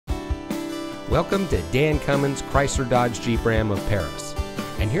Welcome to Dan Cummins Chrysler Dodge Jeep Ram of Paris.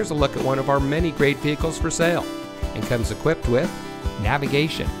 And here's a look at one of our many great vehicles for sale, and comes equipped with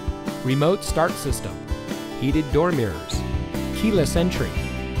navigation, remote start system, heated door mirrors, keyless entry,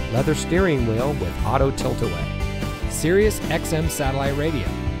 leather steering wheel with auto tilt-away, Sirius XM satellite radio,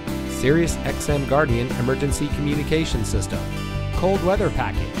 Sirius XM Guardian emergency communication system, cold weather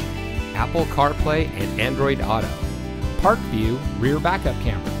package, Apple CarPlay and Android Auto, Park View rear backup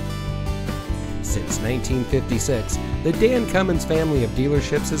camera. Since 1956, the Dan Cummins family of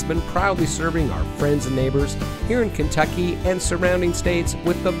dealerships has been proudly serving our friends and neighbors here in Kentucky and surrounding states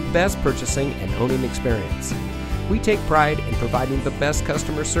with the best purchasing and owning experience. We take pride in providing the best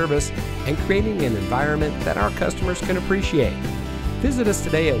customer service and creating an environment that our customers can appreciate. Visit us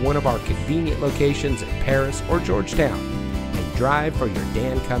today at one of our convenient locations in Paris or Georgetown and drive for your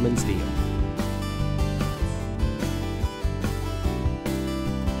Dan Cummins deal.